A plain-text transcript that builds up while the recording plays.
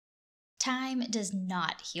Time does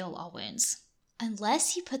not heal all wounds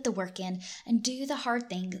unless you put the work in and do the hard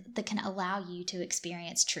things that can allow you to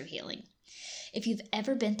experience true healing. If you've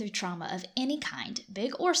ever been through trauma of any kind,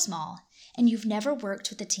 big or small, and you've never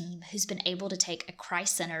worked with a team who's been able to take a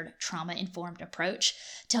Christ-centered, trauma-informed approach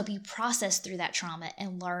to help you process through that trauma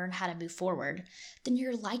and learn how to move forward, then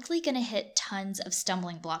you're likely going to hit tons of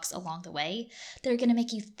stumbling blocks along the way that are going to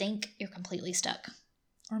make you think you're completely stuck,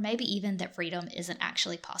 or maybe even that freedom isn't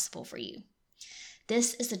actually possible for you.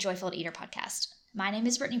 This is the Joy-Filled Eater podcast. My name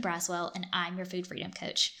is Brittany Braswell, and I'm your food freedom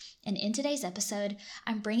coach. And in today's episode,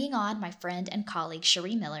 I'm bringing on my friend and colleague,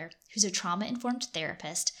 Cherie Miller, who's a trauma-informed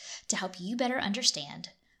therapist, to help you better understand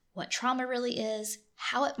what trauma really is,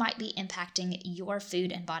 how it might be impacting your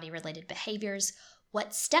food and body-related behaviors,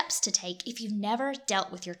 what steps to take if you've never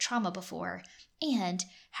dealt with your trauma before, and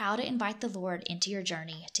how to invite the Lord into your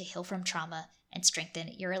journey to heal from trauma and strengthen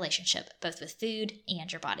your relationship, both with food and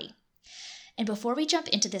your body. And before we jump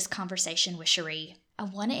into this conversation with Cherie, I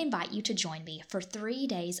want to invite you to join me for 3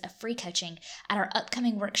 days of free coaching at our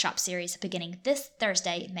upcoming workshop series beginning this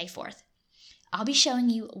Thursday, May 4th. I'll be showing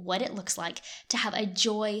you what it looks like to have a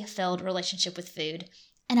joy-filled relationship with food,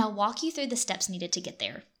 and I'll walk you through the steps needed to get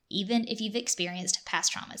there, even if you've experienced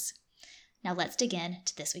past traumas. Now let's dig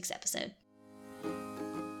into this week's episode.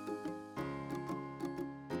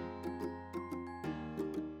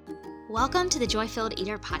 Welcome to the Joy-Filled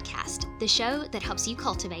Eater podcast, the show that helps you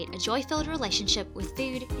cultivate a joy-filled relationship with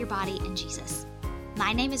food, your body, and Jesus.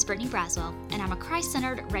 My name is Brittany Braswell, and I'm a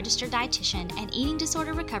Christ-centered registered dietitian and eating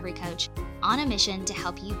disorder recovery coach on a mission to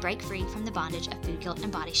help you break free from the bondage of food guilt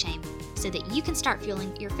and body shame so that you can start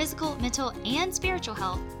fueling your physical, mental, and spiritual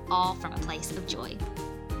health, all from a place of joy.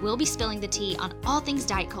 We'll be spilling the tea on all things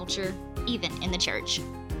diet culture, even in the church.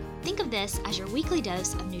 Think of this as your weekly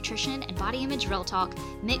dose of nutrition and body image real talk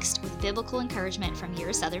mixed with biblical encouragement from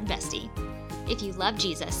your Southern bestie. If you love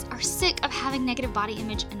Jesus, are sick of having negative body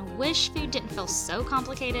image, and wish food didn't feel so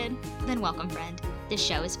complicated, then welcome, friend. This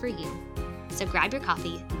show is for you. So grab your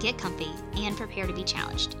coffee, get comfy, and prepare to be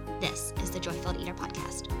challenged. This is the Joy-Filled Eater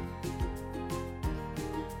podcast.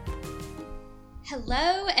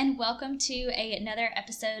 Hello, and welcome to another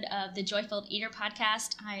episode of the Joy-Filled Eater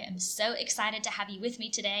podcast. I am so excited to have you with me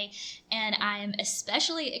today, and I am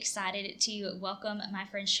especially excited to welcome my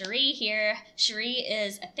friend Cherie here. Cherie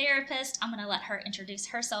is a therapist. I'm going to let her introduce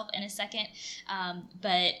herself in a second,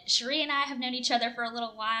 but Cherie and I have known each other for a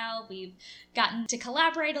little while. We've gotten to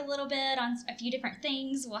collaborate a little bit on a few different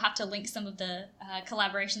things. We'll have to link some of the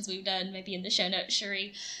collaborations we've done maybe in the show notes,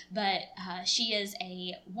 Cherie, but she is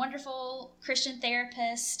a wonderful Christian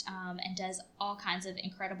therapist and does all kinds of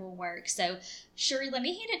incredible work. So Cherie, let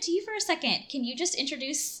me hand it to you for a second. Can you just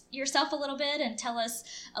introduce yourself a little bit and tell us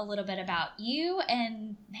a little bit about you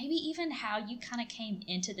and maybe even how you kind of came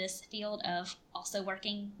into this field of also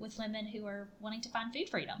working with women who are wanting to find food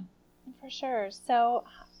freedom? For sure. So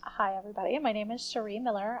hi everybody, my name is Cherie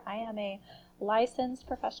Miller. I am a licensed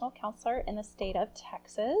professional counselor in the state of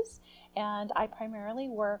Texas, and I primarily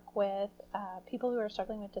work with people who are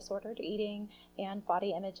struggling with disordered eating and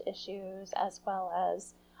body image issues, as well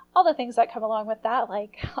as all the things that come along with that,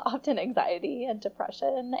 like often anxiety and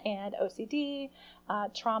depression and OCD,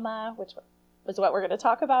 trauma, which was what we're going to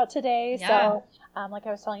talk about today. Yeah. So like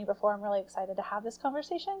I was telling you before, I'm really excited to have this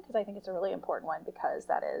conversation because I think it's a really important one, because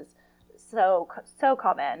that is so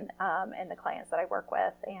common in the clients that I work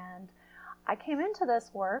with. And I came into this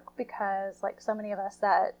work because, like so many of us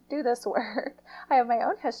that do this work, I have my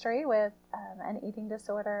own history with an eating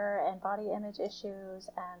disorder and body image issues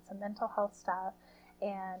and some mental health stuff.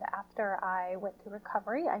 And after I went through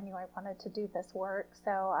recovery, I knew I wanted to do this work.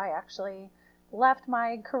 So I actually left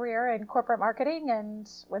my career in corporate marketing and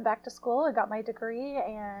went back to school and got my degree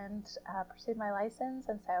and pursued my license.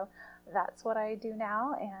 And so that's what I do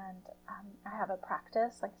now. And I have a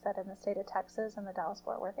practice, like I said, in the state of Texas in the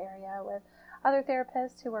Dallas-Fort Worth area with other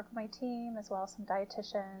therapists who work with my team, as well as some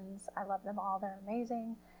dietitians. I love them all. They're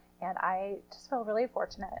amazing. And I just feel really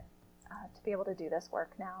fortunate to be able to do this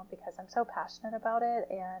work now because I'm so passionate about it.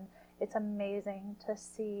 And it's amazing to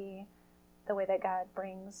see the way that God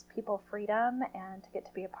brings people freedom, and to get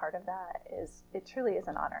to be a part of that it truly is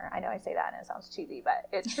an honor. I know I say that and it sounds cheesy, but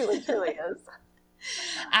it truly is.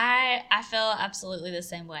 I feel absolutely the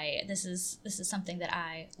same way. This is something that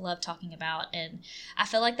I love talking about, and I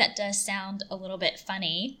feel like that does sound a little bit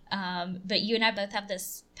funny, but you and I both have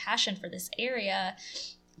this passion for this area,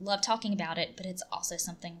 love talking about it, but it's also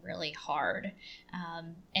something really hard.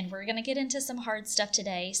 And we're going to get into some hard stuff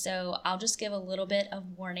today, so I'll just give a little bit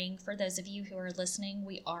of warning for those of you who are listening.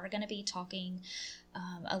 We are going to be talking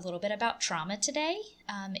a little bit about trauma today.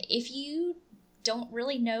 If you don't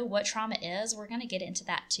really know what trauma is, we're going to get into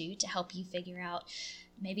that too to help you figure out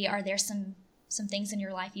maybe are there some things in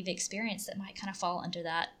your life you've experienced that might kind of fall under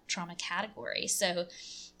that trauma category. So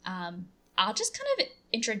I'll just kind of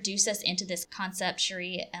introduce us into this concept,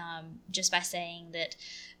 Cherie, just by saying that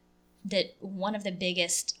one of the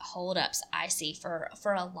biggest holdups I see for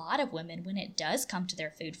a lot of women when it does come to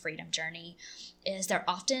their food freedom journey is they're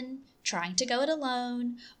often trying to go it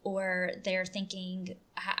alone, or they're thinking,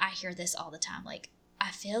 I hear this all the time, like, I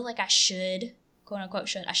feel like I should, quote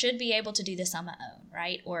unquote, I should be able to do this on my own,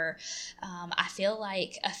 right? Or I feel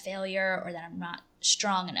like a failure, or that I'm not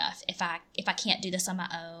strong enough if I can't do this on my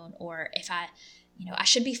own, or if I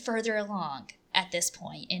should be further along at this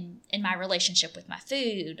point in my relationship with my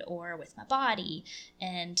food or with my body.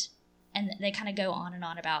 And they kind of go on and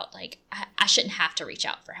on about, like, I shouldn't have to reach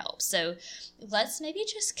out for help. So let's maybe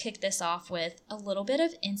just kick this off with a little bit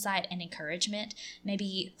of insight and encouragement,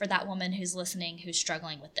 maybe for that woman who's listening, who's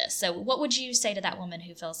struggling with this. So what would you say to that woman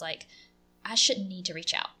who feels like, I shouldn't need to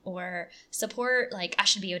reach out, or support, like, I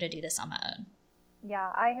should be able to do this on my own?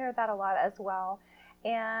 Yeah, I hear that a lot as well.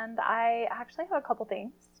 And I actually have a couple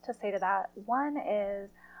things to say to that. One is,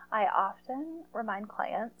 I often remind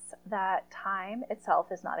clients that time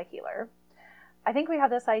itself is not a healer. I think we have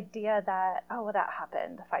this idea that, oh, well, that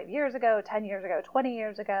happened 5 years ago, 10 years ago, 20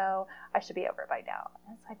 years ago, I should be over it by now.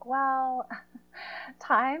 And it's like, well,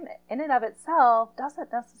 time in and of itself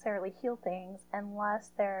doesn't necessarily heal things unless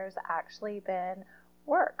there's actually been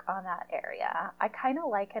work on that area. I kind of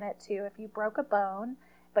liken it to, if you broke a bone,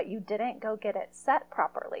 but you didn't go get it set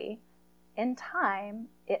properly, in time,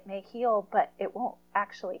 it may heal, but it won't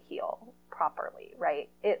actually heal properly, right?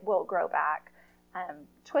 It will grow back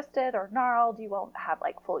twisted or gnarled. You won't have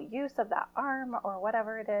like full use of that arm or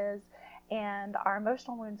whatever it is. And our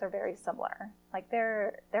emotional wounds are very similar. Like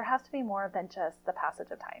there has to be more than just the passage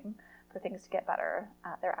of time for things to get better.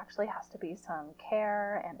 There actually has to be some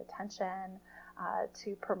care and attention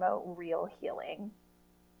to promote real healing.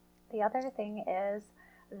 The other thing is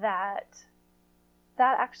that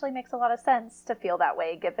actually makes a lot of sense to feel that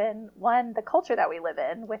way, given, one, the culture that we live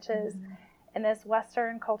in, which is in this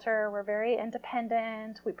Western culture, we're very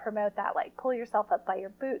independent. We promote that, like, pull yourself up by your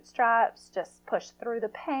bootstraps, just push through the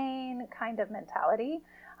pain kind of mentality,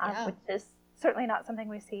 which is certainly not something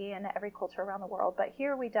we see in every culture around the world, but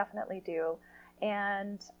here we definitely do.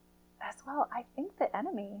 And as well, I think the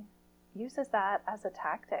enemy uses that as a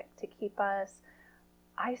tactic to keep us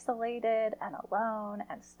isolated and alone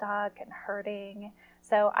and stuck and hurting.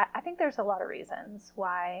 So I think there's a lot of reasons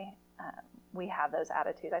why we have those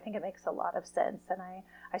attitudes. I think it makes a lot of sense, and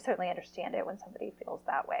I certainly understand it when somebody feels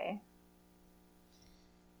that way.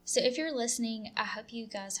 So if you're listening, I hope you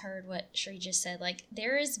guys heard what Cherie just said. Like,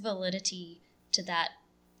 there is validity to that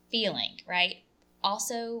feeling, right?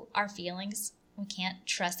 Also, our feelings, we can't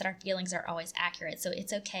trust that our feelings are always accurate. So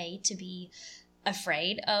it's okay to be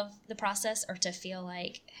afraid of the process, or to feel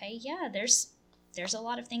like, hey, yeah, there's a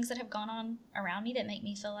lot of things that have gone on around me that make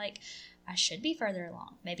me feel like I should be further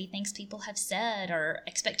along. Maybe things people have said, or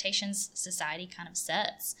expectations society kind of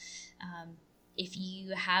sets. If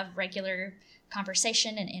you have regular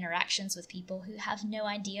conversation and interactions with people who have no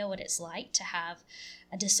idea what it's like to have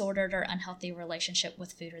a disordered or unhealthy relationship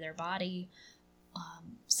with food or their body,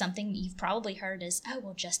 something you've probably heard is, oh,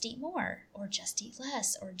 well, just eat more, or just eat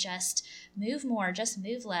less, or just move more, just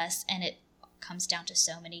move less. And it comes down to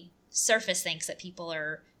so many surface things that people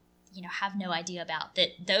are, have no idea about,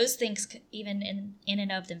 that those things, even in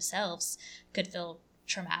and of themselves, could feel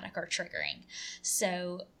traumatic or triggering.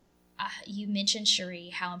 So you mentioned, Cherie,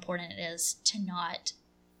 how important it is to not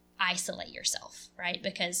isolate yourself, right?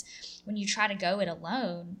 Because when you try to go it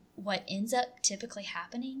alone, what ends up typically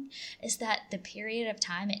happening is that the period of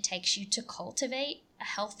time it takes you to cultivate a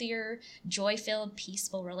healthier, joy-filled,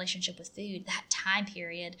 peaceful relationship with food, that time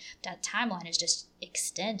period, that timeline is just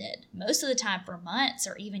extended, most of the time for months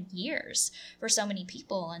or even years for so many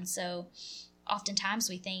people. And so oftentimes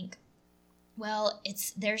we think, well,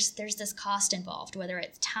 there's this cost involved, whether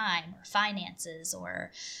it's time or finances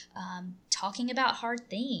or talking about hard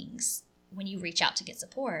things when you reach out to get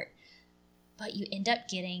support. But you end up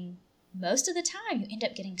getting, most of the time, you end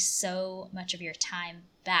up getting so much of your time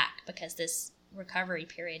back because this recovery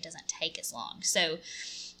period doesn't take as long. So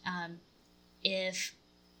if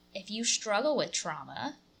you struggle with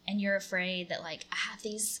trauma and you're afraid that, like, I have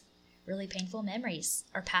these really painful memories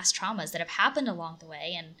or past traumas that have happened along the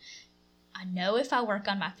way, and I know if I work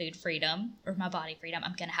on my food freedom or my body freedom,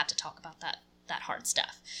 I'm going to have to talk about that hard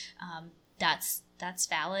stuff. That's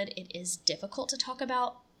valid. It is difficult to talk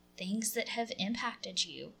about things that have impacted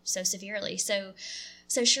you so severely. So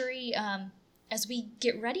Cherie, as we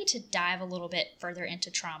get ready to dive a little bit further into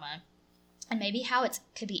trauma and maybe how it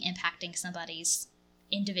could be impacting somebody's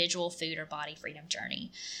individual food or body freedom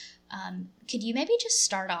journey, could you maybe just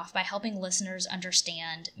start off by helping listeners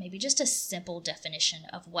understand maybe just a simple definition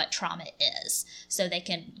of what trauma is, so they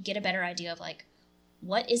can get a better idea of like,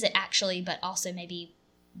 what is it actually, but also maybe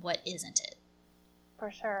what isn't it? For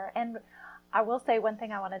sure. And I will say one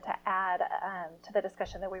thing I wanted to add to the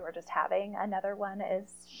discussion that we were just having. Another one is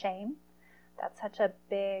shame. That's such a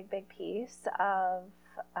big, big piece of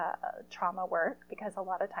trauma work, because a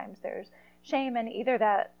lot of times there's shame, and either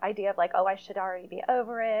that idea of like, oh, I should already be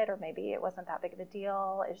over it, or maybe it wasn't that big of a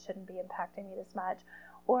deal, it shouldn't be impacting me this much,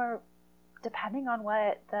 or depending on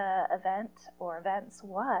what the event or events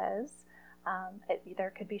was,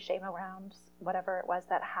 there could be shame around whatever it was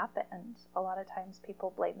that happened. A lot of times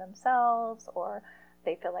people blame themselves, or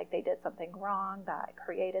they feel like they did something wrong that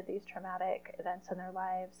created these traumatic events in their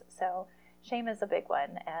lives. So shame is a big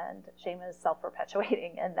one, and shame is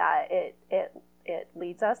self-perpetuating in that it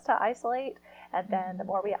leads us to isolate, and then the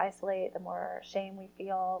more we isolate, the more shame we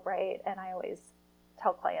feel, right? And I always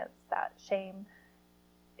tell clients that shame,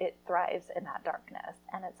 it thrives in that darkness,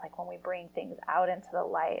 and it's like when we bring things out into the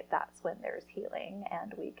light, that's when there's healing,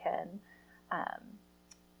 and we can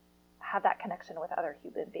have that connection with other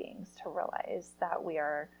human beings to realize that we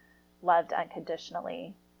are loved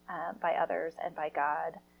unconditionally by others and by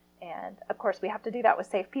God. And of course, we have to do that with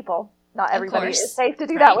safe people. Not everybody is safe to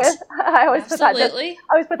do that with. I always put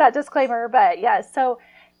that disclaimer. But yes, so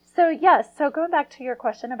going back to your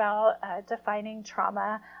question about defining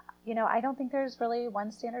trauma, I don't think there's really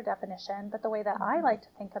one standard definition, but the way that I like to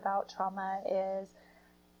think about trauma is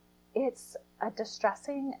it's a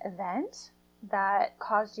distressing event that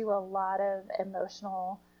caused you a lot of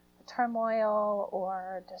emotional turmoil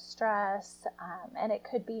or distress, and it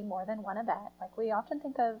could be more than one event. Like, we often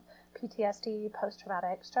think of PTSD,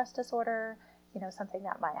 post-traumatic stress disorder, something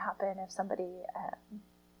that might happen if somebody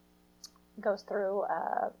goes through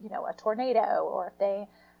a tornado, or if they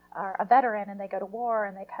are a veteran and they go to war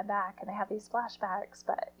and they come back and they have these flashbacks.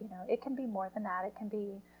 But it can be more than that. It can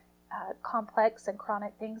be complex and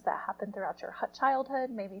chronic things that happen throughout your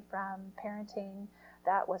childhood, maybe from parenting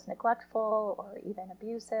that was neglectful or even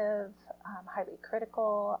abusive, highly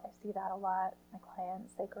critical. I see that a lot. My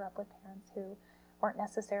clients, they grew up with parents who weren't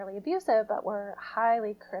necessarily abusive, but were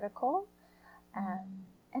highly critical.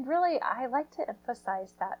 And really, I like to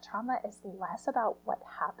emphasize that trauma is less about what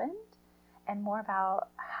happened and more about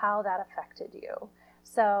how that affected you.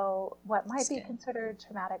 So what might be considered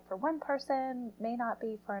traumatic for one person may not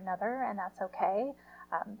be for another, and that's okay.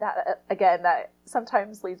 That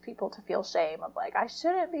sometimes leads people to feel shame of like, I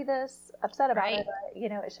shouldn't be this upset about it, but,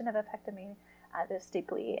 it shouldn't have affected me this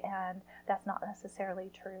deeply. And that's not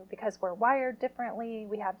necessarily true, because we're wired differently.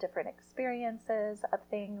 We have different experiences of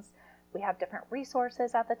things. We have different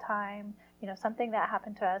resources at the time. Something that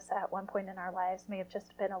happened to us at one point in our lives may have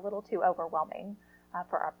just been a little too overwhelming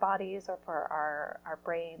for our bodies or for our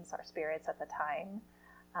brains, our spirits at the time.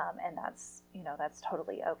 And that's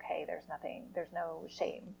totally okay. There's no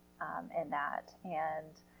shame in that.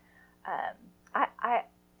 And I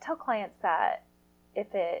tell clients that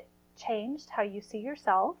if it changed how you see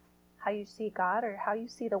yourself, how you see God, or how you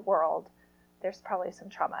see the world, there's probably some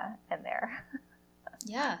trauma in there.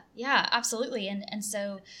 Yeah, absolutely. And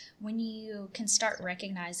so when you can start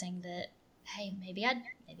recognizing that, hey, maybe I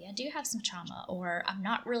do have some trauma, or I'm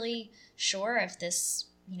not really sure if this,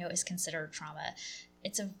 is considered trauma,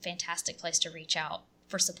 it's a fantastic place to reach out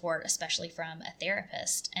for support, especially from a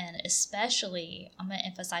therapist. And especially, I'm going to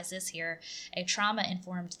emphasize this here, a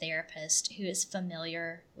trauma-informed therapist who is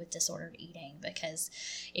familiar with disordered eating. Because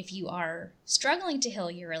if you are struggling to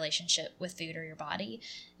heal your relationship with food or your body,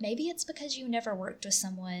 maybe it's because you never worked with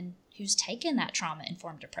someone who's taken that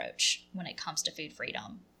trauma-informed approach when it comes to food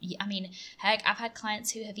freedom. I mean, heck, I've had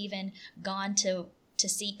clients who have even gone to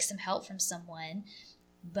seek some help from someone,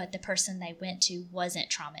 but the person they went to wasn't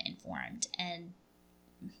trauma-informed, and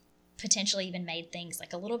potentially even made things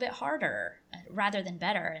like a little bit harder rather than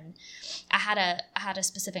better. And I had a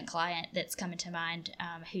specific client that's coming to mind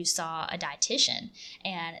who saw a dietitian,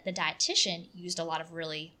 and the dietitian used a lot of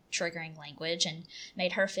really triggering language and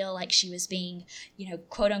made her feel like she was being,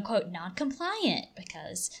 quote unquote, non-compliant,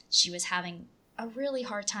 because she was having a really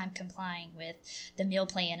hard time complying with the meal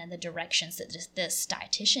plan and the directions that this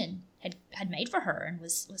dietitian had made for her, and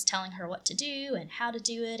was telling her what to do and how to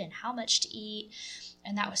do it and how much to eat.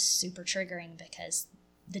 And that was super triggering, because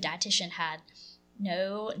the dietitian had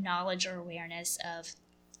no knowledge or awareness of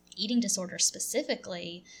eating disorder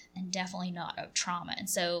specifically, and definitely not of trauma. And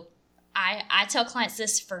so I tell clients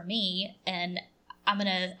this for me, and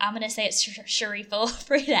I'm gonna say it's Cherie, feel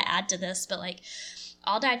free to add to this, but like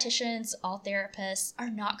all dietitians, all therapists are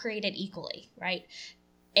not created equally, right?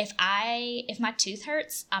 If my tooth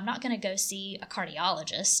hurts, I'm not going to go see a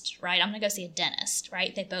cardiologist, right? I'm going to go see a dentist,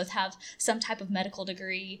 right? They both have some type of medical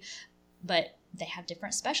degree, but they have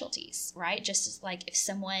different specialties, right? Just as like if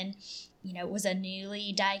someone, was a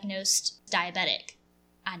newly diagnosed diabetic,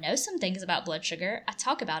 I know some things about blood sugar. I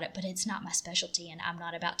talk about it, but it's not my specialty, and I'm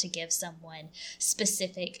not about to give someone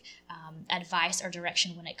specific advice or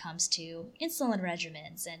direction when it comes to insulin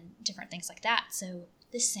regimens and different things like that. So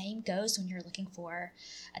the same goes when you're looking for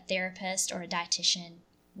a therapist or a dietitian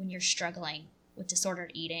when you're struggling with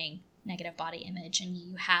disordered eating, negative body image, and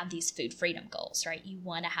you have these food freedom goals, right? You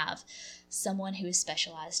want to have someone who is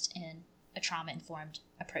specialized in a trauma-informed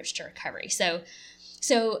approach to recovery. So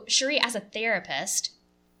Cherie, as a therapist,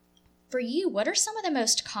 for you, what are some of the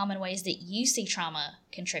most common ways that you see trauma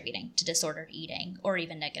contributing to disordered eating or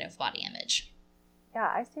even negative body image?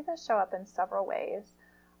 Yeah, I see this show up in several ways.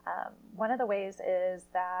 One of the ways is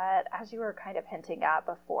that, as you were kind of hinting at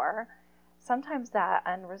before, sometimes that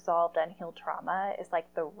unresolved, unhealed trauma is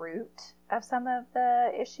like the root of some of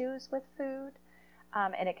the issues with food.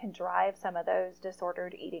 And it can drive some of those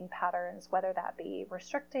disordered eating patterns, whether that be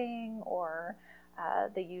restricting or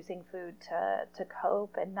the using food to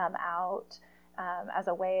cope and numb out as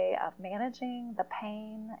a way of managing the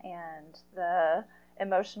pain and the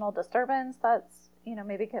emotional disturbance that's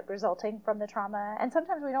maybe resulting from the trauma. And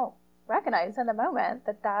sometimes we don't recognize in the moment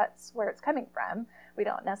that that's where it's coming from. We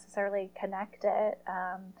don't necessarily connect it.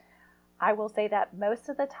 I will say that most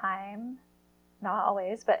of the time, not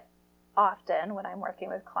always, but often when I'm working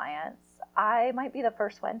with clients, I might be the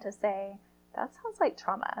first one to say, that sounds like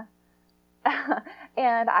trauma.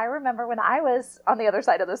 And I remember when I was on the other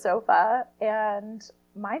side of the sofa and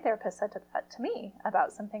my therapist said that to me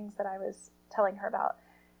about some things that I was telling her about.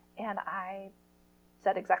 And I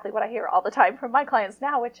said exactly what I hear all the time from my clients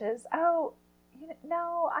now, which is,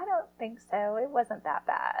 no, I don't think so. It wasn't that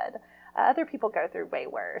bad. Other people go through way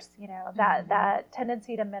worse, that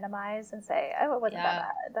tendency to minimize and say, oh, it wasn't that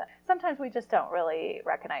bad. Sometimes we just don't really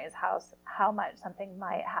recognize how much something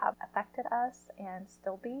might have affected us and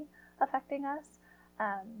still be affecting us.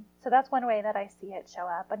 So that's one way that I see it show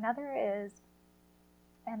up. Another is,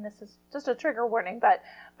 and this is just a trigger warning, but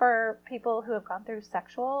for people who have gone through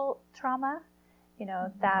sexual trauma,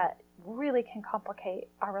 that really can complicate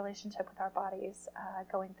our relationship with our bodies,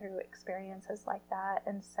 going through experiences like that.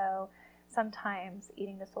 And so sometimes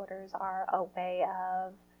eating disorders are a way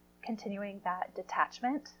of continuing that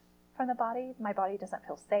detachment from the body. My body doesn't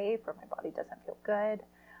feel safe, or my body doesn't feel good.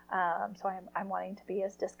 So I'm wanting to be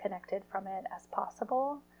as disconnected from it as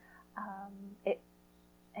possible.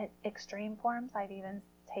 Extreme forms, I've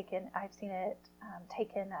seen it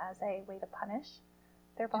taken as a way to punish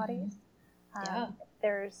their bodies.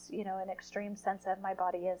 There's, an extreme sense of my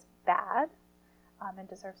body is bad and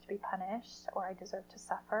deserves to be punished, or I deserve to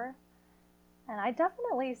suffer. And I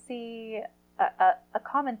definitely see a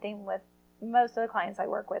common theme with most of the clients I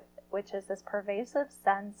work with, which is this pervasive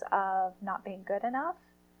sense of not being good enough.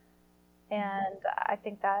 And I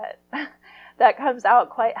think that that comes out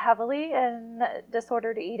quite heavily in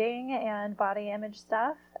disordered eating and body image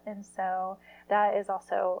stuff. And so that is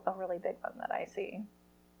also a really big one that I see.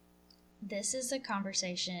 This is a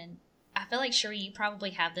conversation, I feel like, Cherie, you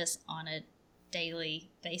probably have this on a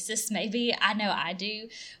daily basis, maybe. I know I do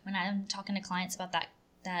when I'm talking to clients about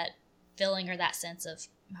that feeling or that sense of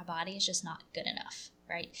my body is just not good enough,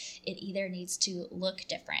 right? It either needs to look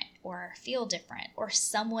different or feel different, or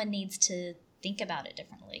someone needs to think about it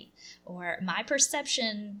differently, or my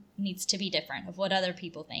perception needs to be different of what other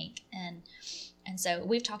people think. And so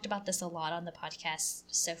we've talked about this a lot on the podcast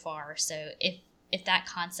so far. So if that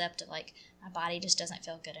concept of like my body just doesn't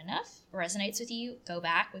feel good enough resonates with you, go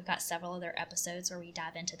back. We've got several other episodes where we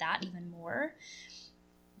dive into that even more.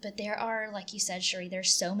 But there are, like you said, Cherie,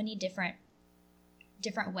 there's so many different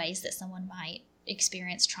ways that someone might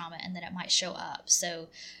experience trauma and that it might show up. So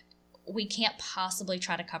we can't possibly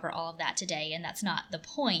try to cover all of that today, and that's not the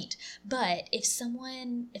point. But if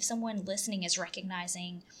someone listening is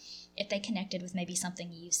recognizing, if they connected with maybe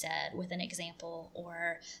something you said with an example,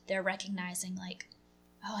 or they're recognizing like,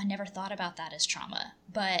 oh, I never thought about that as trauma,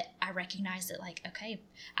 but I recognize that like, okay,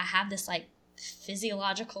 I have this like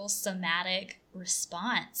physiological somatic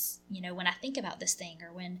response, when I think about this thing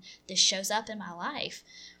or when this shows up in my life.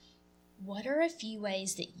 What are a few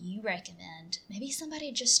ways that you recommend maybe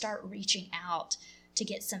somebody just start reaching out to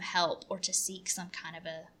get some help or to seek some kind of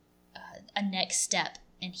a next step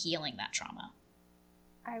in healing that trauma?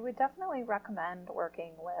 I would definitely recommend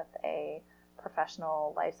working with a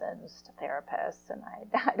professional licensed therapists. And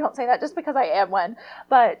I don't say that just because I am one,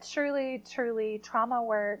 but truly, truly, trauma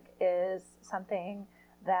work is something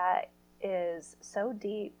that is so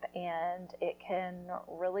deep, and it can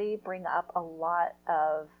really bring up a lot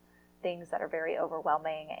of things that are very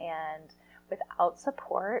overwhelming. And without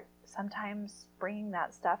support, sometimes bringing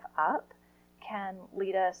that stuff up can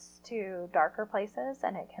lead us to darker places,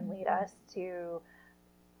 and it can lead us to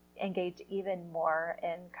engage even more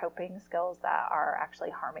in coping skills that are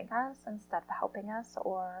actually harming us instead of helping us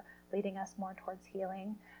or leading us more towards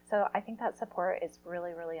healing. So I think that support is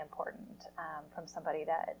really, really important from somebody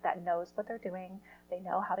that knows what they're doing. They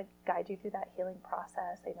know how to guide you through that healing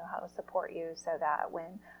process. They know how to support you so that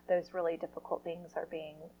when those really difficult things are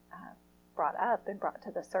being brought up and brought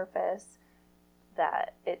to the surface,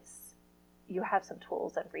 that you have some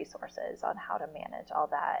tools and resources on how to manage all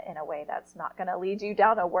that in a way that's not going to lead you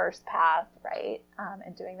down a worse path, right?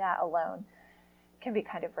 And doing that alone can be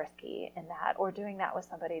kind of risky in that, or doing that with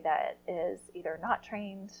somebody that is either not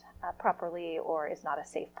trained properly or is not a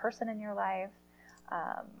safe person in your life.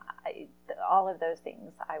 All of those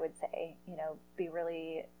things, I would say, be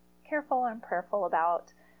really careful and prayerful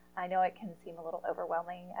about. I know it can seem a little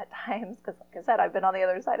overwhelming at times because, like I said, I've been on the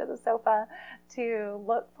other side of the sofa, to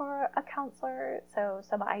look for a counselor. So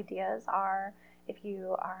some ideas are, if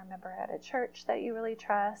you are a member at a church that you really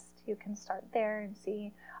trust, you can start there and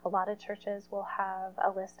see. A lot of churches will have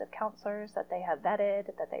a list of counselors that they have vetted,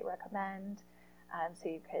 that they recommend. So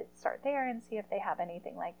you could start there and see if they have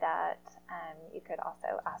anything like that. You could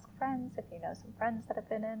also ask friends, if you know some friends that have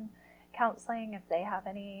been in counseling, if they have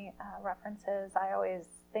any references. I always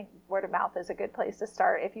think word of mouth is a good place to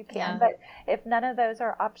start if you can. Yeah. But if none of those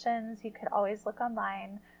are options, you could always look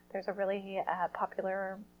online. There's a really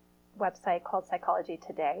popular website called Psychology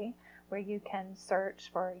Today, where you can search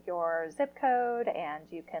for your zip code, and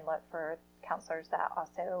you can look for counselors that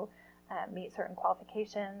also meet certain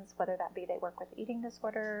qualifications, whether that be they work with eating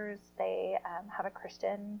disorders, they have a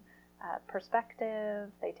Christian perspective,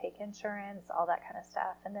 they take insurance, all that kind of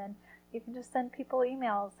stuff. And then you can just send people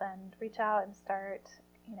emails and reach out and start,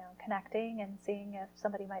 connecting and seeing if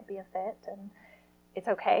somebody might be a fit. And it's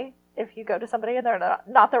okay if you go to somebody and they're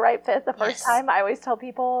not the right fit the first time. I always tell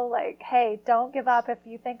people, like, hey, don't give up if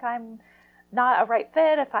you think I'm not a right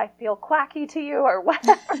fit, if I feel quacky to you or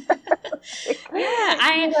whatever.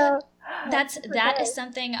 That is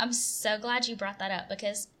something I'm so glad you brought that up,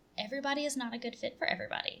 because everybody is not a good fit for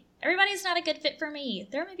everybody. Everybody is not a good fit for me.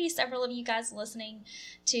 There may be several of you guys listening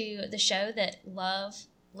to the show that love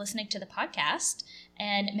listening to the podcast,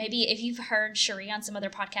 and maybe if you've heard Cherie on some other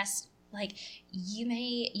podcasts, like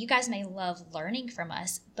you guys may love learning from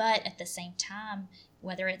us, but at the same time,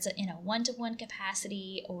 whether it's in a one-to-one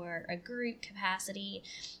capacity or a group capacity,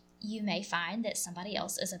 you may find that somebody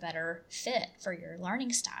else is a better fit for your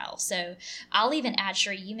learning style. So I'll even add,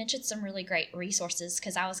 Cherie, you mentioned some really great resources,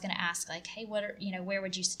 because I was going to ask, like, hey, where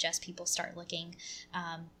would you suggest people start looking?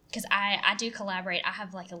 Because I do collaborate. I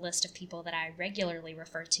have like a list of people that I regularly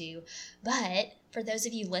refer to. But for those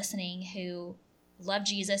of you listening who love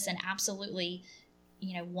Jesus and absolutely,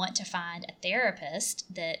 want to find a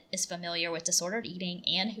therapist that is familiar with disordered eating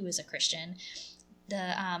and who is a Christian,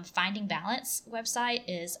 the Finding Balance website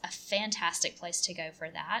is a fantastic place to go for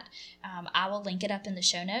that. I will link it up in the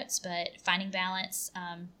show notes, but Finding Balance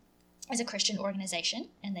is a Christian organization,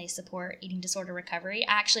 and they support eating disorder recovery.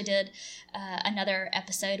 I actually did another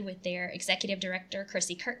episode with their executive director,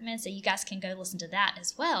 Chrissy Kirkman, so you guys can go listen to that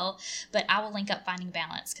as well. But I will link up Finding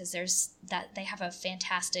Balance, because they have a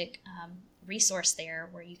fantastic resource there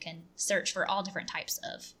where you can search for all different types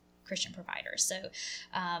of Christian providers. So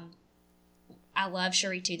I love,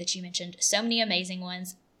 Cherie, too, that you mentioned so many amazing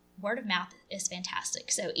ones. Word of mouth is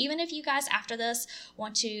fantastic. So even if you guys after this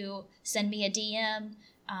want to send me a DM,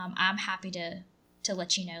 I'm happy to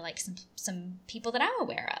let you know, like, some people that I'm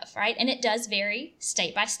aware of, right? And it does vary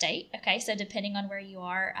state by state. Okay, so depending on where you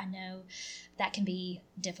are, I know that can be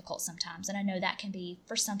difficult sometimes, and I know that can be,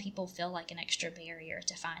 for some people, feel like an extra barrier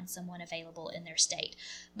to find someone available in their state.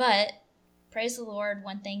 But praise the Lord,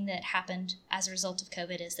 one thing that happened as a result of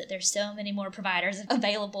COVID is that there's so many more providers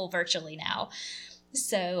available virtually now.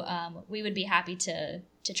 So we would be happy to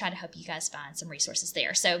try to help you guys find some resources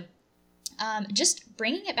there. So just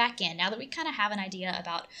bringing it back in, now that we kind of have an idea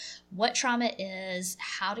about what trauma is,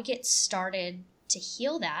 how to get started to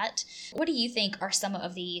heal that, what do you think are some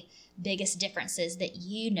of the biggest differences that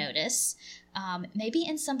you notice, maybe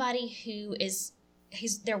in somebody who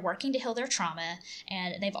they're working to heal their trauma,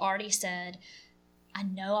 and they've already said, I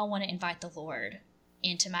know I want to invite the Lord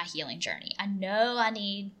into my healing journey. I know I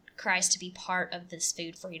need Christ to be part of this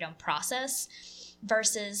food freedom process,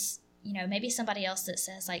 versus maybe somebody else that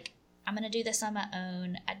says like, I'm going to do this on my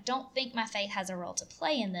own. I don't think my faith has a role to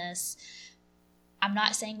play in this. I'm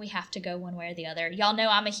not saying we have to go one way or the other. Y'all know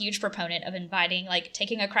I'm a huge proponent of inviting, like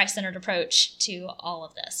taking a Christ-centered approach to all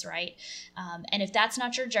of this, right? And if that's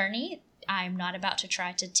not your journey, I'm not about to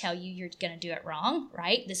try to tell you you're going to do it wrong,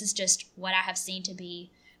 right? This is just what I have seen to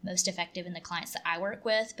be most effective in the clients that I work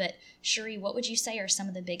with. But Cherie, what would you say are some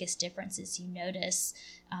of the biggest differences you notice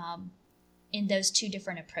in those two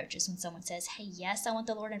different approaches when someone says, hey, yes, I want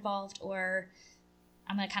the Lord involved, or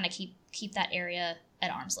I'm going to kind of keep that area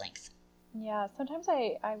at arm's length? Yeah, sometimes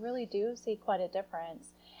I really do see quite a difference.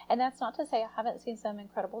 And that's not to say I haven't seen some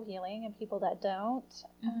incredible healing in people that don't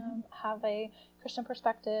have a Christian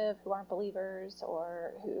perspective, who aren't believers,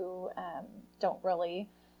 or who don't really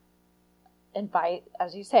invite,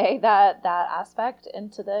 as you say, that aspect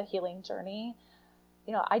into the healing journey.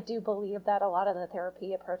 I do believe that a lot of the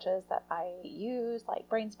therapy approaches that I use, like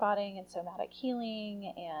brain spotting and somatic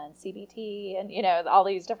healing and CBT and, all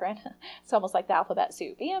these different, it's almost like the alphabet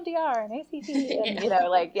soup, EMDR and ACT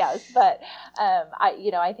and, yes, but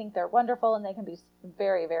I think they're wonderful and they can be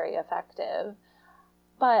very, very effective.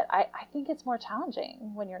 But I think it's more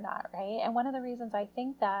challenging when you're not, right? And one of the reasons I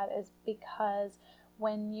think that is because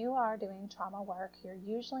when you are doing trauma work, you're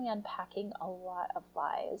usually unpacking a lot of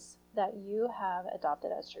lies that you have adopted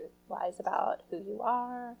as truth. Lies about who you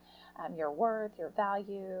are, your worth, your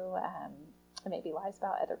value, maybe lies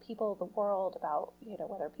about other people, the world, about,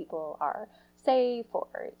 whether people are safe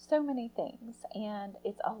or so many things. And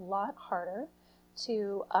it's a lot harder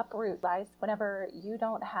to uproot lies whenever you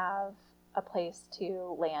don't have a place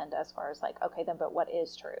to land as far as like, okay, then, but what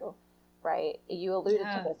is true? Right? You alluded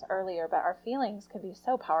to this earlier, but our feelings can be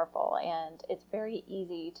so powerful, and it's very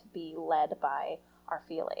easy to be led by our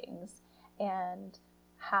feelings. And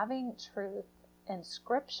having truth in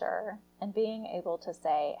Scripture and being able to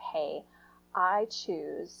say, hey, I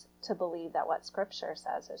choose to believe that what Scripture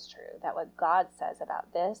says is true, that what God says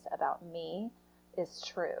about this, about me, is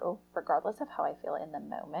true, regardless of how I feel in the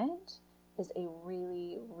moment, is a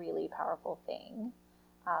really, really powerful thing.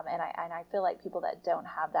 And I feel like people that don't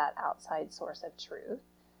have that outside source of truth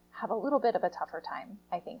have a little bit of a tougher time,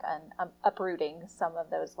 I think, on uprooting some of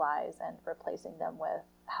those lies and replacing them with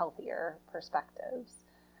healthier perspectives.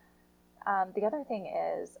 The other thing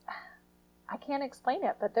is, I can't explain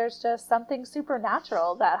it, but there's just something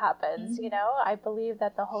supernatural that happens. Mm-hmm. I believe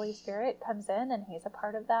that the Holy Spirit comes in and he's a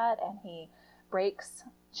part of that, and he breaks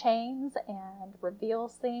chains and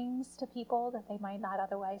reveals things to people that they might not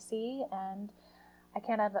otherwise see. And I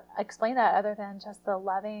can't explain that other than just the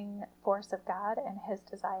loving force of God and his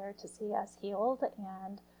desire to see us healed,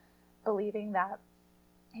 and believing that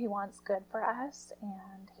he wants good for us,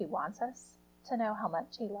 and he wants us to know how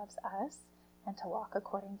much he loves us and to walk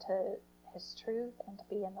according to his truth and to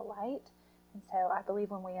be in the light. And so I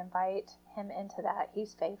believe when we invite him into that,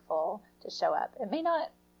 he's faithful to show up. It may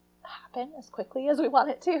not happen as quickly as we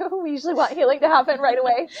want it to. We usually want healing to happen right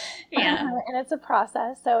away. Yeah. And it's a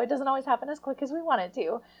process, so it doesn't always happen as quick as we want it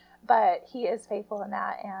to, but he is faithful in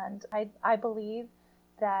that. And I believe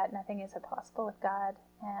that nothing is impossible with God.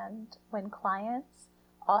 And when clients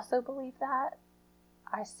also believe that,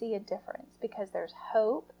 I see a difference, because there's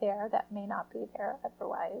hope there that may not be there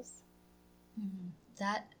otherwise. Mm-hmm.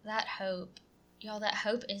 That hope, y'all, that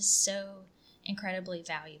hope is so incredibly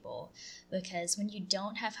valuable, because when you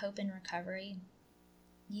don't have hope in recovery,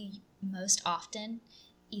 you most often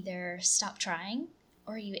either stop trying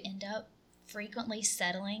or you end up frequently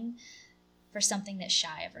settling for something that's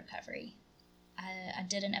shy of recovery. I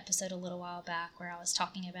did an episode a little while back where I was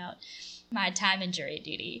talking about my time in jury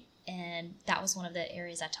duty, and that was one of the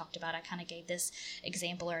areas I talked about. I kind of gave this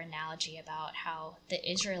example or analogy about how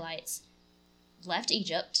the Israelites left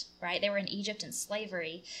Egypt, right? They were in Egypt in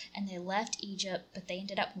slavery, and they left Egypt, but they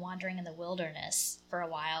ended up wandering in the wilderness for a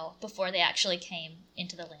while before they actually came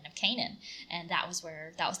into the land of Canaan. And that was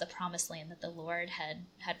the promised land that the Lord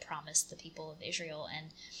had promised the people of Israel. And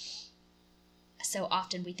so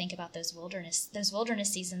often we think about those wilderness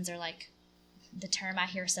seasons are like, the term I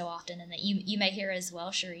hear so often, and that you may hear as well,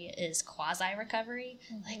 Cherie, is quasi-recovery.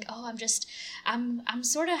 Mm-hmm. Like, oh, I'm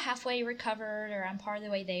sort of halfway recovered, or I'm part of the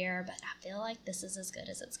way there, but I feel like this is as good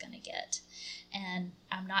as it's going to get. And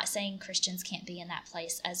I'm not saying Christians can't be in that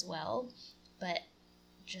place as well, but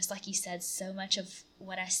just like you said, so much of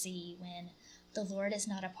what I see when the Lord is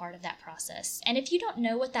not a part of that process. And if you don't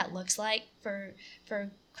know what that looks like for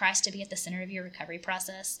Christ to be at the center of your recovery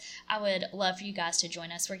process, I would love for you guys to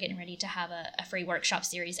join us. We're getting ready to have a free workshop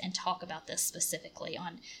series and talk about this specifically,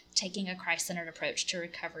 on taking a Christ-centered approach to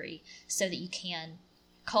recovery so that you can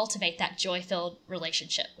cultivate that joy-filled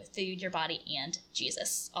relationship with food, your body, and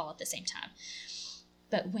Jesus all at the same time.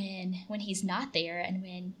 But when he's not there, and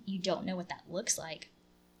when you don't know what that looks like,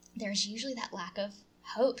 there's usually that lack of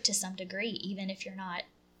hope to some degree, even if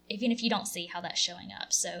you don't see how that's showing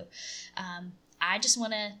up. So I just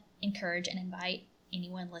want to encourage and invite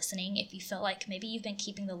anyone listening, if you feel like maybe you've been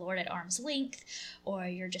keeping the Lord at arm's length, or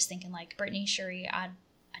you're just thinking like, Brittany, Cherie, I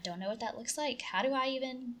don't know what that looks like. How do I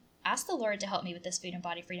even ask the Lord to help me with this food and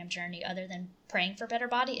body freedom journey, other than praying for better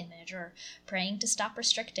body image, or praying to stop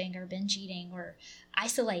restricting or binge eating or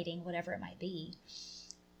isolating, whatever it might be?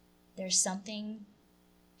 There's something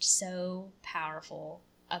so powerful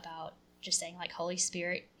about just saying like, Holy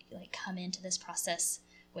Spirit, like, come into this process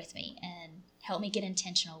with me and help me get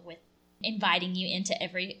intentional with inviting you into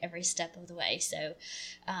every step of the way. So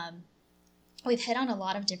we've hit on a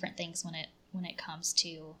lot of different things when it comes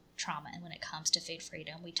to trauma and when it comes to food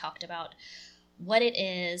freedom. We talked about what it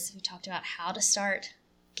is. We talked about how to start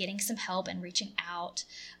getting some help and reaching out.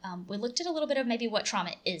 We looked at a little bit of maybe what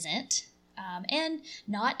trauma isn't. And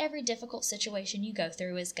not every difficult situation you go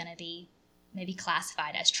through is going to be maybe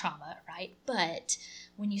classified as trauma, right? But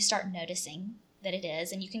when you start noticing that it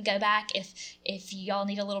is, and you can go back, if y'all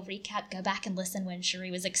need a little recap, go back and listen when Cherie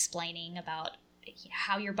was explaining about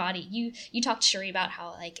how your body, you talked to Cherie about how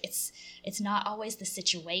like it's not always the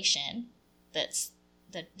situation that's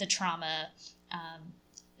the trauma,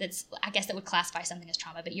 that's, I guess, that would classify something as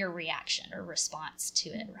trauma, but your reaction or response to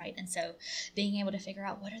it, right? And so being able to figure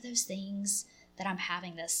out what are those things that I'm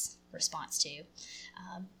having this response to.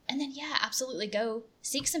 And then, yeah, absolutely go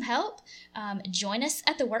seek some help. Join us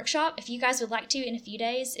at the workshop if you guys would like to in a few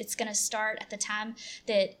days. It's going to start at the time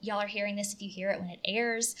that y'all are hearing this, if you hear it when it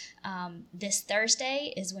airs. This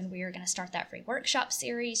Thursday is when we are going to start that free workshop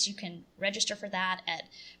series. You can register for that at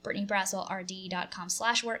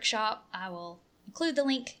brittanybraswellrd.com/workshop. I will include the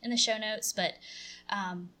link in the show notes. But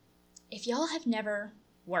if y'all have never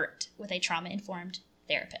worked with a trauma-informed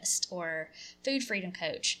therapist or food freedom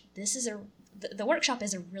coach, the workshop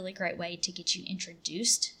is a really great way to get you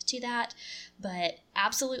introduced to that. But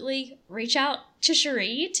absolutely reach out to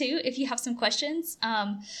Cherie too if you have some questions.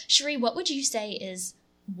 Cherie, what would you say is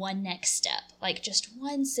one next step, like just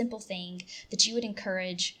one simple thing that you would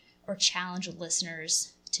encourage or challenge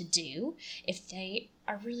listeners to do if they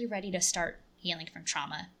are really ready to start healing from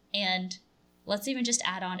trauma? And let's even just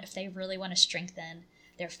add on, if they really want to strengthen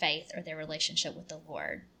their faith or their relationship with the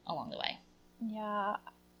Lord along the way. Yeah.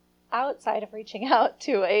 Outside of reaching out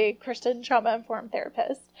to a Christian trauma-informed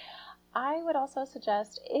therapist, I would also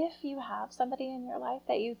suggest, if you have somebody in your life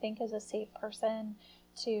that you think is a safe person,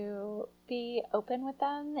 to be open with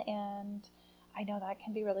them. And I know that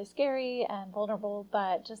can be really scary and vulnerable,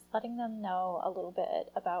 but just letting them know a little bit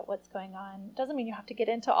about what's going on doesn't mean you have to get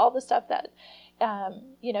into all the stuff that,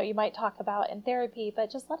 you might talk about in therapy, but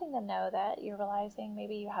just letting them know that you're realizing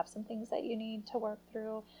maybe you have some things that you need to work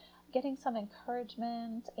through, getting some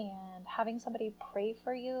encouragement and having somebody pray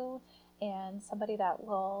for you, and somebody that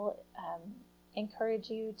will encourage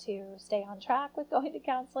you to stay on track with going to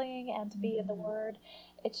counseling and to be in the Word.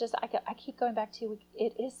 It's just, I keep going back to,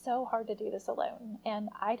 it is so hard to do this alone. And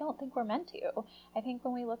I don't think we're meant to. I think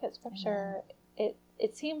when we look at Scripture,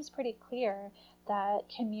 it seems pretty clear that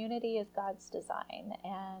community is God's design.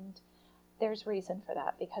 And there's reason for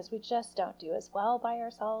that, because we just don't do as well by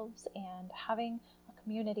ourselves. And having a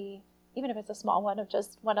community, even if it's a small one, of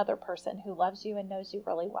just one other person who loves you and knows you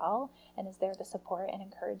really well and is there to support and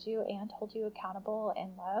encourage you and hold you accountable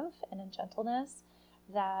in love and in gentleness,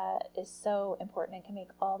 that is so important and can make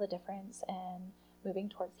all the difference in moving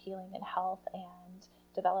towards healing and health and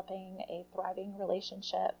developing a thriving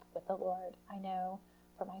relationship with the Lord. I know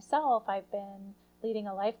for myself, I've been leading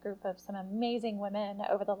a life group of some amazing women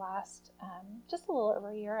over the last just a little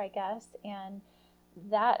over a year, I guess, and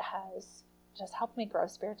that has just helped me grow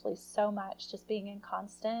spiritually so much, just being in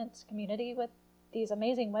constant community with these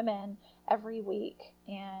amazing women every week,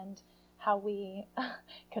 and how we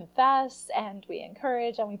confess and we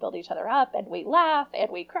encourage and we build each other up and we laugh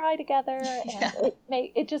and we cry together. And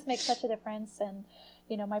it just makes such a difference. And,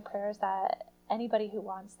 my prayer is that anybody who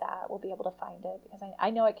wants that will be able to find it, because I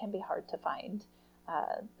know it can be hard to find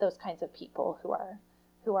those kinds of people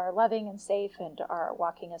who are loving and safe and are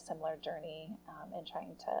walking a similar journey and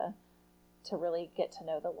trying to really get to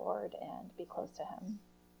know the Lord and be close to Him.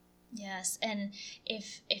 Yes, and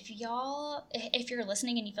if you're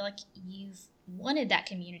listening and you feel like you've wanted that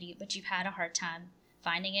community, but you've had a hard time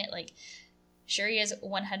finding it, like Cherie is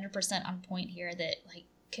 100% on point here, that like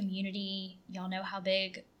community, y'all know how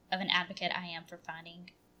big of an advocate I am for finding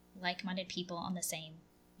like-minded people on the same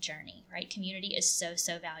journey, right? Community is so,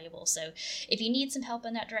 so valuable. So if you need some help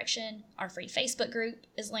in that direction, our free Facebook group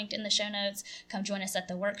is linked in the show notes. Come join us at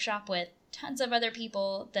the workshop with tons of other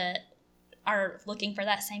people that are looking for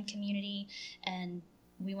that same community, and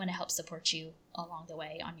we want to help support you along the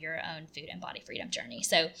way on your own food and body freedom journey.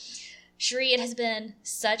 So Cherie, it has been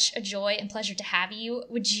such a joy and pleasure to have you.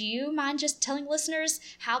 Would you mind just telling listeners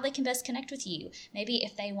how they can best connect with you? Maybe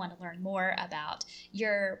if they want to learn more about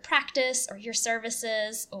your practice or your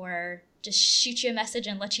services, or just shoot you a message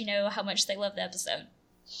and let you know how much they love the episode.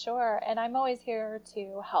 Sure. And I'm always here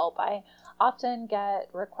to help. I often get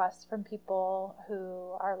requests from people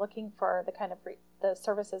who are looking for the kind of the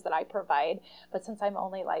services that I provide. But since I'm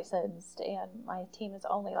only licensed and my team is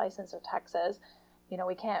only licensed in Texas,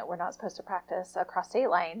 we're not supposed to practice across state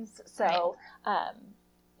lines. So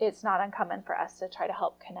it's not uncommon for us to try to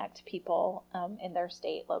help connect people in their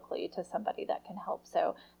state locally to somebody that can help.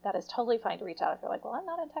 So that is totally fine to reach out. If you're like, well, I'm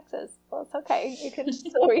not in Texas. Well, it's okay. You can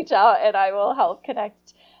still reach out and I will help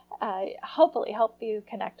connect, hopefully help you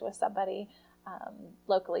connect with somebody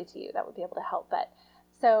locally to you that would be able to help. But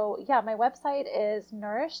so yeah, my website is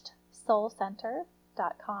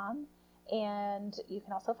nourishedsoulcenter.com. And you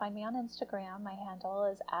can also find me on Instagram. My handle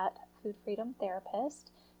is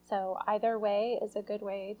 @foodfreedomtherapist. So either way is a good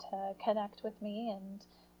way to connect with me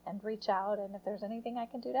and reach out. And if there's anything I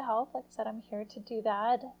can do to help, like I said, I'm here to do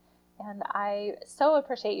that. And I so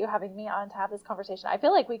appreciate you having me on to have this conversation. I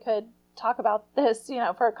feel like we could talk about this,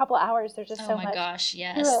 for a couple of hours. There's just so much. Oh my gosh,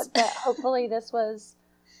 yes. To it, but hopefully this was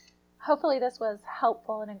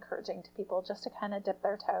helpful and encouraging to people just to kind of dip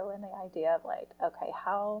their toe in the idea of like, okay,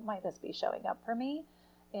 how might this be showing up for me?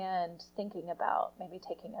 And thinking about maybe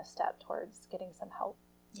taking a step towards getting some help.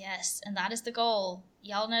 Yes, and that is the goal.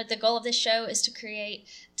 Y'all know the goal of this show is to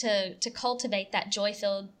cultivate that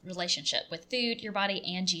joy-filled relationship with food, your body,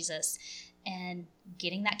 and Jesus. And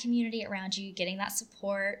getting that community around you, getting that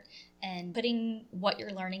support, and putting what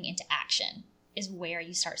you're learning into action is where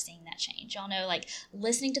you start seeing that change. Y'all know, like,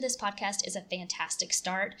 listening to this podcast is a fantastic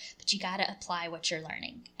start, but you got to apply what you're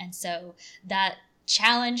learning. And so that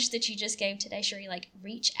challenge that you just gave today, Cherie, like,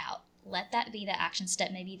 reach out. Let that be the action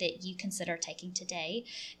step maybe that you consider taking today,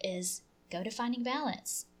 is go to Finding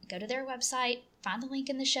Balance. Go to their website, find the link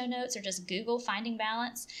in the show notes, or just Google Finding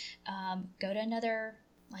Balance. Go to another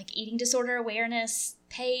eating disorder awareness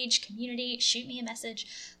page, community, shoot me a message.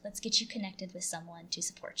 Let's get you connected with someone to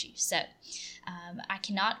support you. So I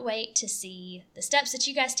cannot wait to see the steps that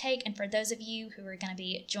you guys take. And for those of you who are going to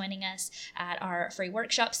be joining us at our free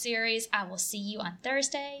workshop series, I will see you on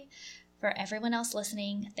Thursday. For everyone else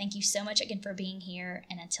listening, thank you so much again for being here.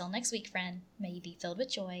 And until next week, friend, may you be filled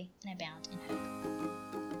with joy and abound in hope.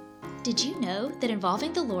 Did you know that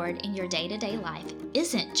involving the Lord in your day-to-day life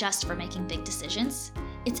isn't just for making big decisions?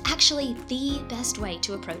 It's actually the best way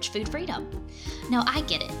to approach food freedom. Now, I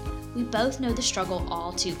get it. We both know the struggle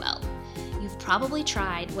all too well. You've probably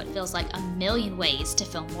tried what feels like a million ways to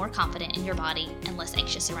feel more confident in your body and less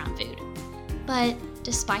anxious around food. But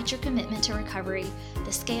despite your commitment to recovery,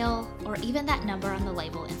 the scale, or even that number on the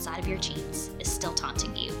label inside of your jeans, is still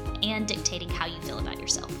taunting you and dictating how you feel about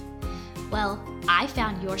yourself. Well, I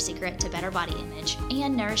found your secret to better body image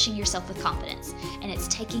and nourishing yourself with confidence, and it's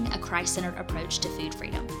taking a Christ-centered approach to food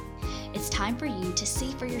freedom. It's time for you to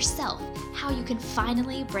see for yourself how you can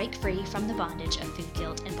finally break free from the bondage of food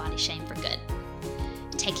guilt and body shame for good.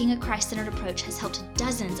 Taking a Christ-centered approach has helped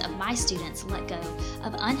dozens of my students let go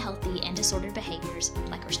of unhealthy and disordered behaviors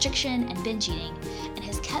like restriction and binge eating, and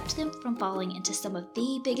has kept them from falling into some of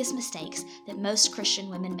the biggest mistakes that most Christian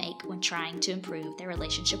women make when trying to improve their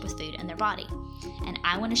relationship with food and their body. And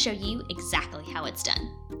I want to show you exactly how it's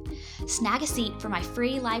done. Snag a seat for my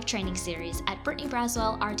free live training series at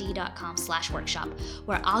brittanybraswellrd.com/workshop,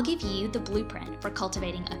 where I'll give you the blueprint for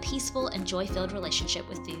cultivating a peaceful and joy-filled relationship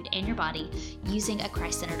with food and your body using a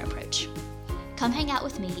Christ-centered approach. Come hang out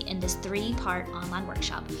with me in this 3-part online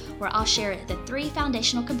workshop where I'll share the 3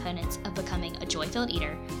 foundational components of becoming a joy-filled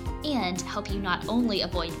eater and help you not only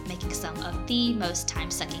avoid making some of the most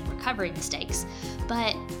time-sucking recovery mistakes,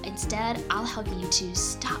 but instead I'll help you to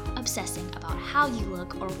stop obsessing about how you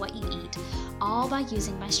look or what you eat, all by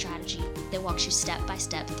using my strategy that walks you step by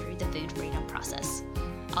step through the food freedom process.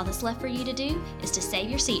 All that's left for you to do is to save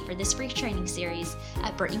your seat for this free training series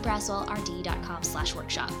at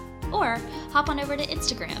brittanybraswellrd.com/workshop. Or hop on over to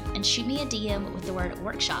Instagram and shoot me a DM with the word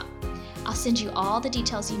workshop. I'll send you all the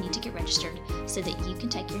details you need to get registered so that you can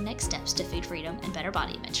take your next steps to food freedom and better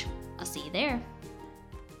body image. I'll see you there.